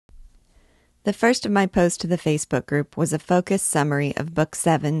The first of my posts to the Facebook group was a focused summary of Book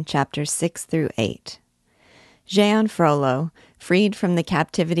 7, Chapters 6 through 8. Jehan Frollo, freed from the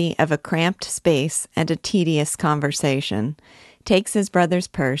captivity of a cramped space and a tedious conversation, takes his brother's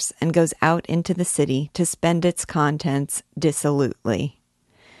purse and goes out into the city to spend its contents dissolutely.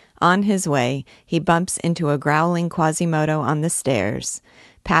 On his way, he bumps into a growling Quasimodo on the stairs,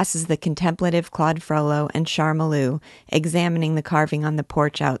 passes the contemplative Claude Frollo and Charmolue examining the carving on the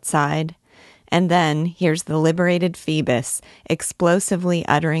porch outside, and then hears the liberated Phoebus explosively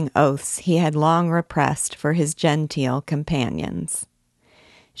uttering oaths he had long repressed for his genteel companions.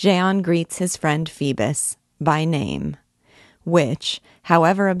 Jehan greets his friend Phoebus by name, which,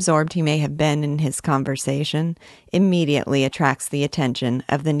 however absorbed he may have been in his conversation, immediately attracts the attention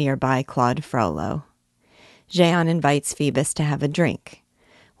of the nearby Claude Frollo. Jehan invites Phoebus to have a drink.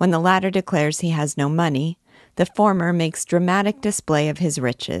 When the latter declares he has no money, the former makes dramatic display of his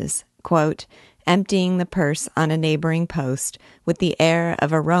riches, quote, emptying the purse on a neighboring post with the air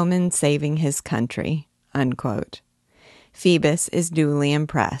of a Roman saving his country, unquote. Phoebus is duly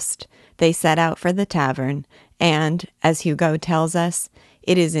impressed. They set out for the tavern, and, as Hugo tells us,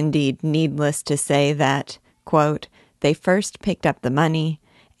 it is indeed needless to say that, quote, they first picked up the money,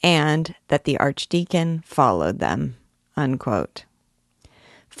 and that the archdeacon followed them, unquote.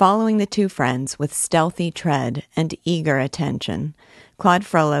 Following the two friends with stealthy tread and eager attention, Claude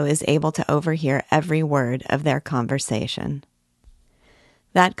Frollo is able to overhear every word of their conversation.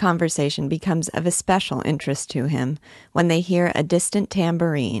 That conversation becomes of especial interest to him when they hear a distant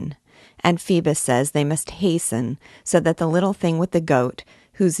tambourine, and Phoebus says they must hasten so that the little thing with the goat,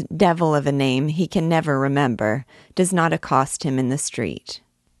 whose devil of a name he can never remember, does not accost him in the street.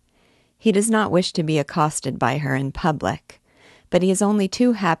 He does not wish to be accosted by her in public, but he is only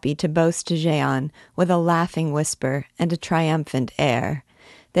too happy to boast to Jehan with a laughing whisper and a triumphant air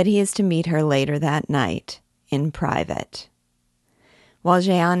that he is to meet her later that night, in private. While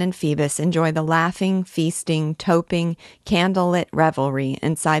Jehan and Phoebus enjoy the laughing, feasting, toping, candle-lit revelry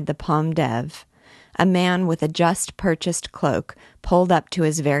inside the Pomme d'Ève, a man with a just-purchased cloak pulled up to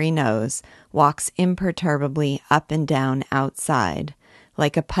his very nose walks imperturbably up and down outside,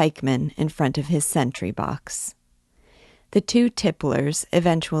 like a pikeman in front of his sentry box. The two tipplers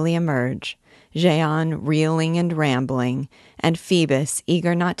eventually emerge, Jehan reeling and rambling, and Phoebus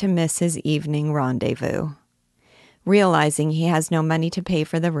eager not to miss his evening rendezvous. Realizing he has no money to pay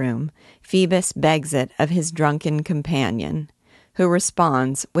for the room, Phoebus begs it of his drunken companion, who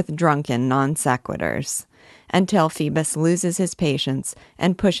responds with drunken non sequiturs, until Phoebus loses his patience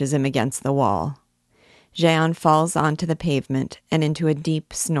and pushes him against the wall. Jehan falls onto the pavement and into a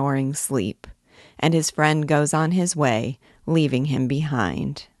deep snoring sleep, and his friend goes on his way, leaving him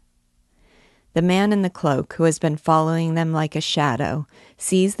behind. The man in the cloak, who has been following them like a shadow,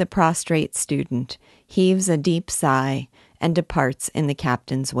 sees the prostrate student, heaves a deep sigh, and departs in the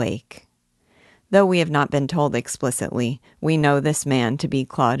captain's wake. Though we have not been told explicitly, we know this man to be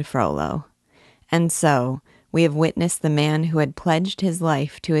Claude Frollo. And so, we have witnessed the man who had pledged his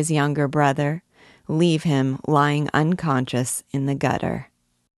life to his younger brother leave him lying unconscious in the gutter.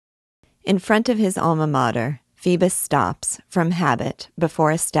 In front of his alma mater, Phoebus stops, from habit,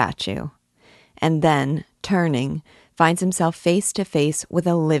 before a statue, and then, turning, finds himself face to face with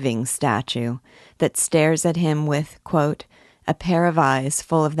a living statue that stares at him with, quote, a pair of eyes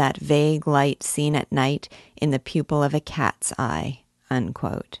full of that vague light seen at night in the pupil of a cat's eye,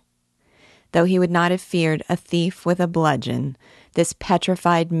 unquote. Though he would not have feared a thief with a bludgeon, this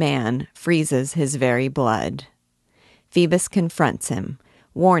petrified man freezes his very blood. Phoebus confronts him,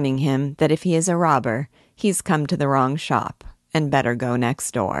 warning him that if he is a robber, he's come to the wrong shop and better go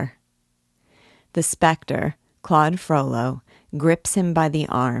next door. The spectre, Claude Frollo, grips him by the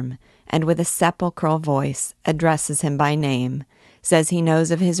arm and with a sepulchral voice addresses him by name, says he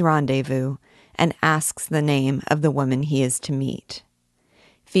knows of his rendezvous, and asks the name of the woman he is to meet.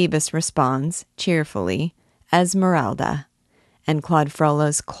 Phoebus responds, cheerfully, Esmeralda, and Claude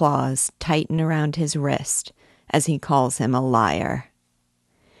Frollo's claws tighten around his wrist as he calls him a liar.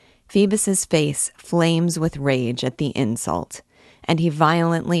 Phoebus's face flames with rage at the insult, and he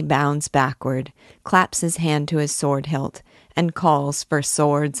violently bounds backward, claps his hand to his sword hilt, and calls for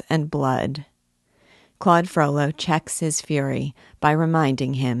swords and blood. Claude Frollo checks his fury by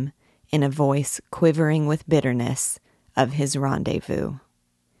reminding him, in a voice quivering with bitterness, of his rendezvous.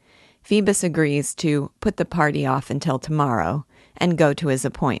 Phoebus agrees to put the party off until tomorrow and go to his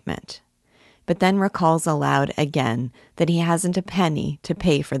appointment, but then recalls aloud again that he hasn't a penny to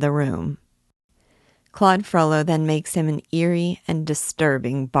pay for the room. Claude Frollo then makes him an eerie and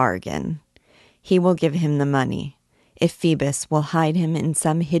disturbing bargain. He will give him the money, if Phoebus will hide him in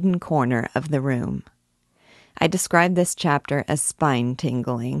some hidden corner of the room. I described this chapter as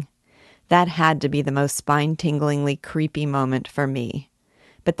spine-tingling. That had to be the most spine-tinglingly creepy moment for me,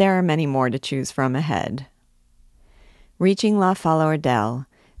 but there are many more to choose from ahead. Reaching La Fallordelle,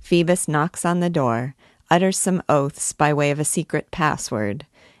 Phoebus knocks on the door, utters some oaths by way of a secret password,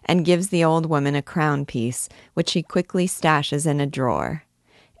 and gives the old woman a crown piece, which she quickly stashes in a drawer,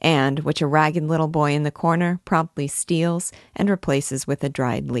 and which a ragged little boy in the corner promptly steals and replaces with a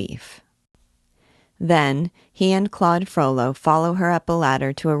dried leaf. Then he and Claude Frollo follow her up a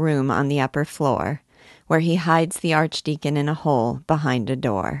ladder to a room on the upper floor, where he hides the archdeacon in a hole behind a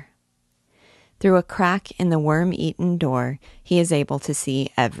door. Through a crack in the worm-eaten door, he is able to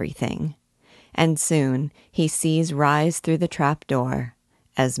see everything, and soon he sees rise through the trap door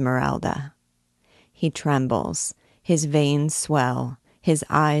Esmeralda. He trembles, his veins swell, his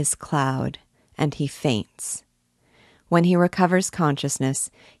eyes cloud, and he faints. When he recovers consciousness,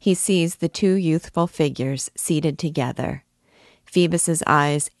 he sees the two youthful figures seated together, Phoebus's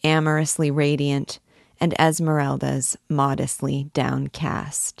eyes amorously radiant and Esmeralda's modestly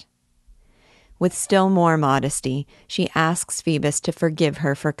downcast. With still more modesty, she asks Phoebus to forgive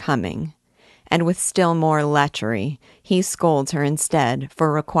her for coming, and with still more lechery, he scolds her instead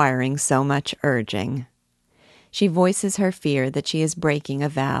for requiring so much urging. She voices her fear that she is breaking a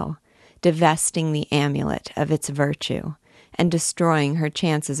vow, divesting the amulet of its virtue, and destroying her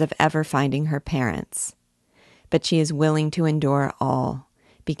chances of ever finding her parents. But she is willing to endure all,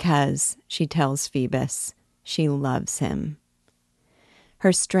 because, she tells Phoebus, she loves him.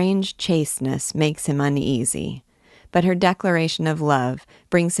 Her strange chasteness makes him uneasy, but her declaration of love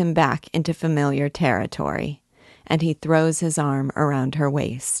brings him back into familiar territory, and he throws his arm around her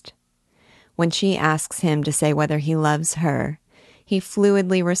waist. When she asks him to say whether he loves her, he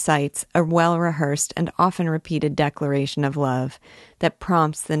fluidly recites a well-rehearsed and often repeated declaration of love that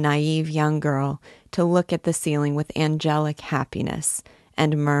prompts the naive young girl to look at the ceiling with angelic happiness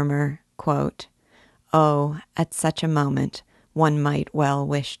and murmur, quote, "Oh, at such a moment, one might well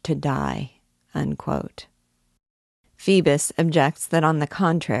wish to die," unquote. Phoebus objects that on the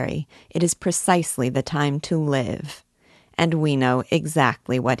contrary, it is precisely the time to live, and we know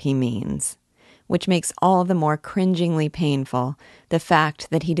exactly what he means, which makes all the more cringingly painful the fact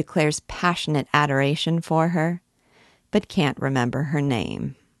that he declares passionate adoration for her, but can't remember her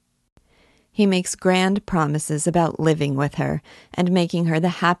name. He makes grand promises about living with her and making her the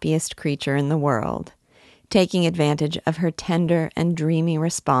happiest creature in the world, taking advantage of her tender and dreamy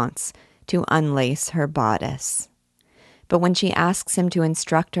response to unlace her bodice. But when she asks him to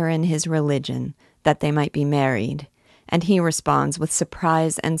instruct her in his religion, that they might be married, and he responds with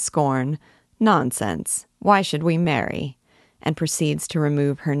surprise and scorn, "Nonsense, why should we marry?" and proceeds to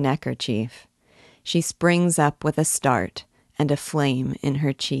remove her neckerchief, she springs up with a start and a flame in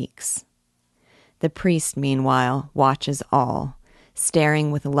her cheeks. The priest, meanwhile, watches all,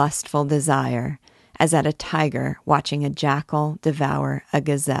 staring with lustful desire, as at a tiger watching a jackal devour a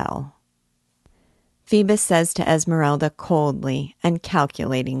gazelle. Phoebus says to Esmeralda coldly and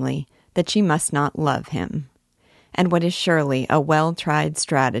calculatingly that she must not love him, and what is surely a well-tried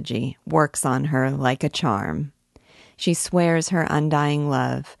strategy works on her like a charm. She swears her undying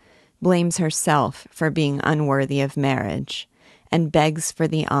love, blames herself for being unworthy of marriage, and begs for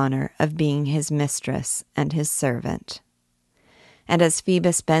the honor of being his mistress and his servant. And as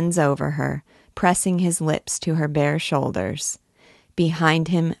Phoebus bends over her, pressing his lips to her bare shoulders, behind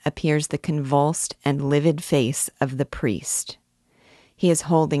him appears the convulsed and livid face of the priest. He is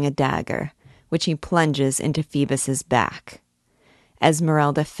holding a dagger, which he plunges into Phoebus's back.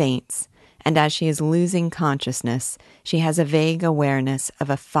 Esmeralda faints, and as she is losing consciousness, she has a vague awareness of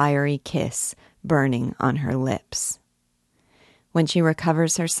a fiery kiss burning on her lips. When she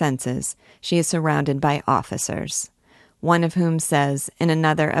recovers her senses, she is surrounded by officers, one of whom says, in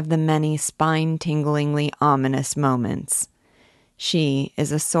another of the many spine-tinglingly ominous moments, "She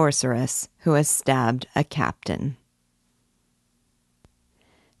is a sorceress who has stabbed a captain."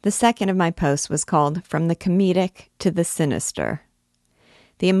 The second of my posts was called From the Comedic to the Sinister.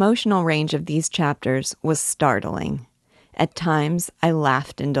 The emotional range of these chapters was startling. At times I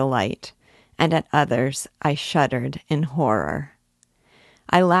laughed in delight, and at others I shuddered in horror.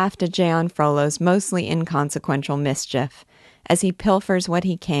 I laughed at Jehan Frollo's mostly inconsequential mischief, as he pilfers what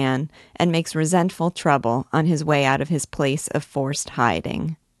he can and makes resentful trouble on his way out of his place of forced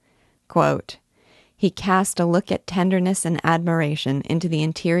hiding. Quote, "He cast a look at tenderness and admiration into the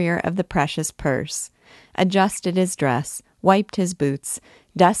interior of the precious purse, adjusted his dress, wiped his boots,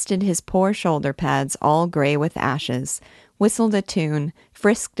 dusted his poor shoulder pads all gray with ashes, whistled a tune,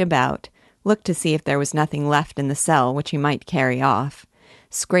 frisked about, looked to see if there was nothing left in the cell which he might carry off,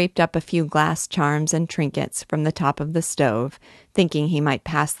 scraped up a few glass charms and trinkets from the top of the stove, thinking he might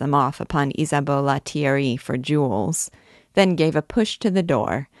pass them off upon Isabeau La Thierry for jewels, then gave a push to the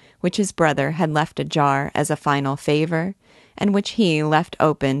door, which his brother had left ajar as a final favor, and which he left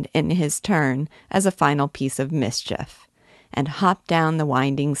opened in his turn as a final piece of mischief, and hopped down the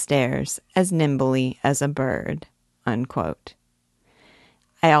winding stairs as nimbly as a bird." Unquote.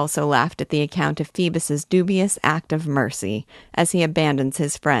 I also laughed at the account of Phoebus's dubious act of mercy as he abandons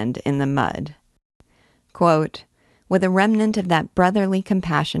his friend in the mud. Quote, "With a remnant of that brotherly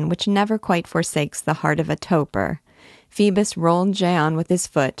compassion which never quite forsakes the heart of a toper, Phoebus rolled Jehan with his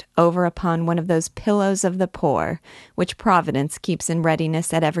foot over upon one of those pillows of the poor which Providence keeps in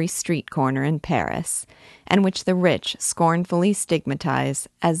readiness at every street corner in Paris, and which the rich scornfully stigmatize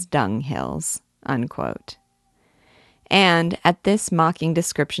as dunghills." Unquote. And at this mocking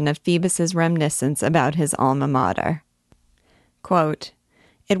description of Phoebus's reminiscence about his alma mater. Quote,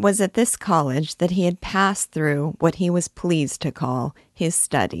 "It was at this college that he had passed through what he was pleased to call his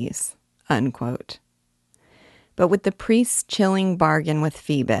studies." Unquote. But with the priest's chilling bargain with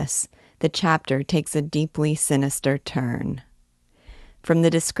Phoebus, the chapter takes a deeply sinister turn. From the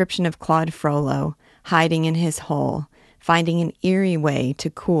description of Claude Frollo, hiding in his hole, finding an eerie way to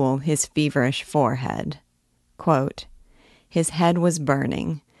cool his feverish forehead. Quote, "His head was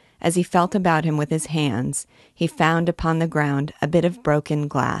burning. As he felt about him with his hands, he found upon the ground a bit of broken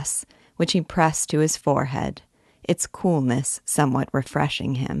glass, which he pressed to his forehead, its coolness somewhat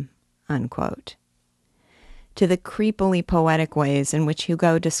refreshing him." Unquote. To the creepily poetic ways in which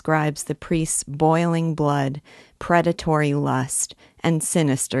Hugo describes the priest's boiling blood, predatory lust, and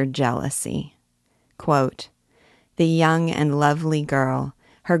sinister jealousy. Quote, "The young and lovely girl,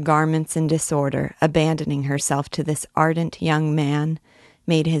 her garments in disorder, abandoning herself to this ardent young man,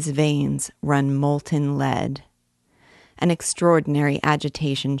 made his veins run molten lead. An extraordinary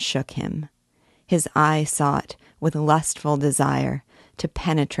agitation shook him. His eye sought, with lustful desire, to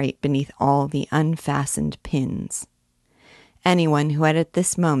penetrate beneath all the unfastened pins. Anyone who had at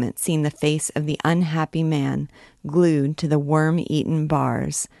this moment seen the face of the unhappy man glued to the worm-eaten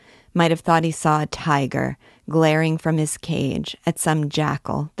bars might have thought he saw a tiger glaring from his cage at some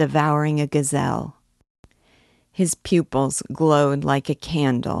jackal devouring a gazelle. His pupils glowed like a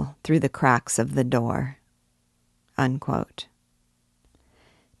candle through the cracks of the door." Unquote.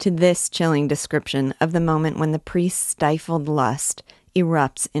 To this chilling description of the moment when the priest's stifled lust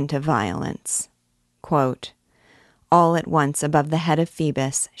erupts into violence. Quote, "All at once above the head of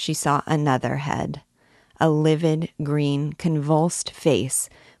Phoebus she saw another head, a livid, green, convulsed face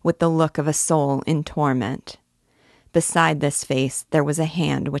with the look of a soul in torment. Beside this face there was a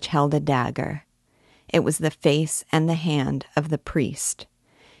hand which held a dagger. It was the face and the hand of the priest.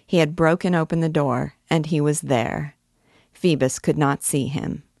 He had broken open the door, and he was there. Phoebus could not see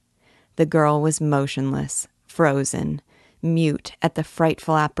him. The girl was motionless, frozen, mute at the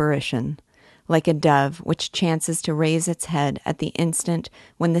frightful apparition, like a dove which chances to raise its head at the instant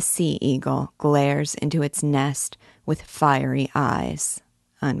when the sea-eagle glares into its nest with fiery eyes."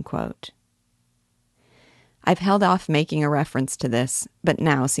 Unquote. I've held off making a reference to this, but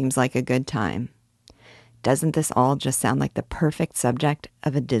now seems like a good time. Doesn't this all just sound like the perfect subject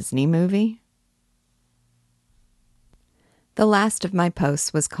of a Disney movie? The last of my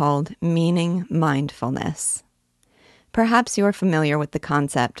posts was called Meaning Mindfulness. Perhaps you're familiar with the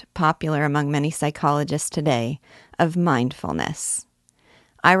concept, popular among many psychologists today, of mindfulness.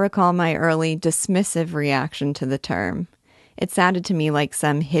 I recall my early dismissive reaction to the term. It sounded to me like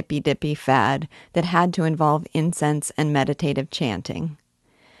some hippy-dippy fad that had to involve incense and meditative chanting.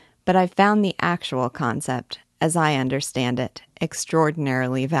 But I've found the actual concept, as I understand it,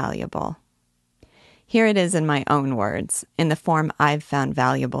 extraordinarily valuable. Here it is in my own words, in the form I've found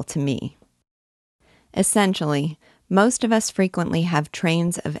valuable to me. Essentially, most of us frequently have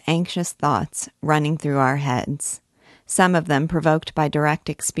trains of anxious thoughts running through our heads, some of them provoked by direct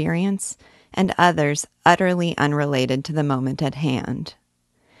experience, and others utterly unrelated to the moment at hand.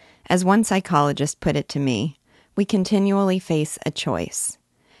 As one psychologist put it to me, we continually face a choice,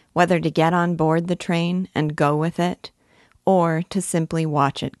 whether to get on board the train and go with it, or to simply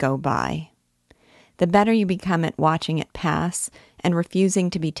watch it go by. The better you become at watching it pass and refusing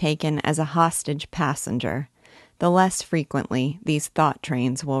to be taken as a hostage passenger, the less frequently these thought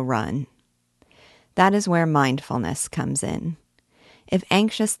trains will run. That is where mindfulness comes in. If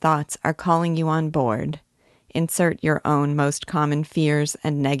anxious thoughts are calling you on board, insert your own most common fears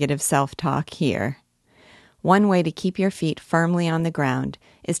and negative self-talk here. One way to keep your feet firmly on the ground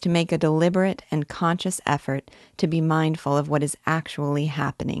is to make a deliberate and conscious effort to be mindful of what is actually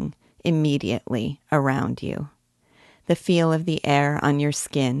happening immediately around you. The feel of the air on your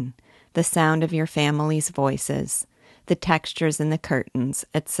skin, the sound of your family's voices, the textures in the curtains,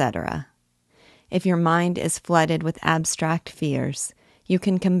 etc. If your mind is flooded with abstract fears, you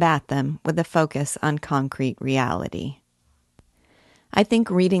can combat them with a focus on concrete reality. I think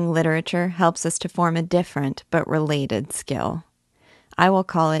reading literature helps us to form a different but related skill. I will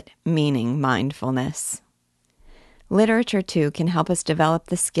call it meaning mindfulness. Literature, too, can help us develop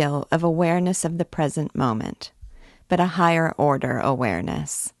the skill of awareness of the present moment, but a higher order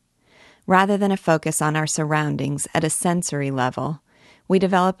awareness. Rather than a focus on our surroundings at a sensory level, we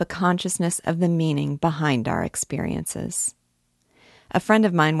develop a consciousness of the meaning behind our experiences. A friend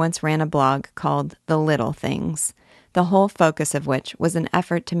of mine once ran a blog called The Little Things, the whole focus of which was an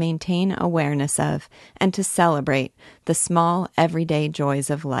effort to maintain awareness of and to celebrate the small, everyday joys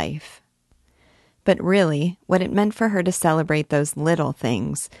of life. But really, what it meant for her to celebrate those little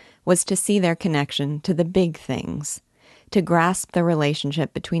things was to see their connection to the big things, to grasp the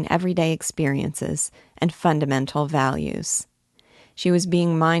relationship between everyday experiences and fundamental values. She was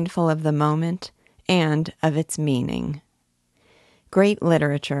being mindful of the moment and of its meaning. Great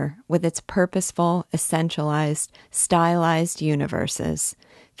literature, with its purposeful, essentialized, stylized universes,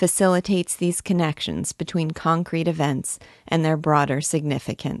 facilitates these connections between concrete events and their broader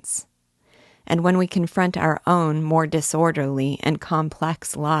significance. And when we confront our own more disorderly and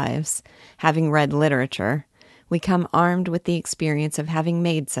complex lives, having read literature, we come armed with the experience of having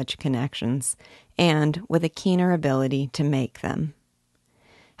made such connections and with a keener ability to make them.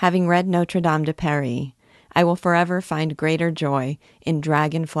 Having read Notre Dame de Paris, I will forever find greater joy in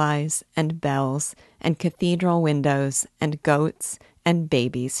dragonflies and bells and cathedral windows and goats and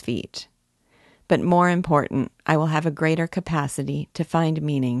babies' feet. But more important, I will have a greater capacity to find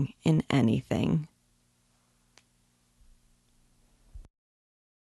meaning in anything.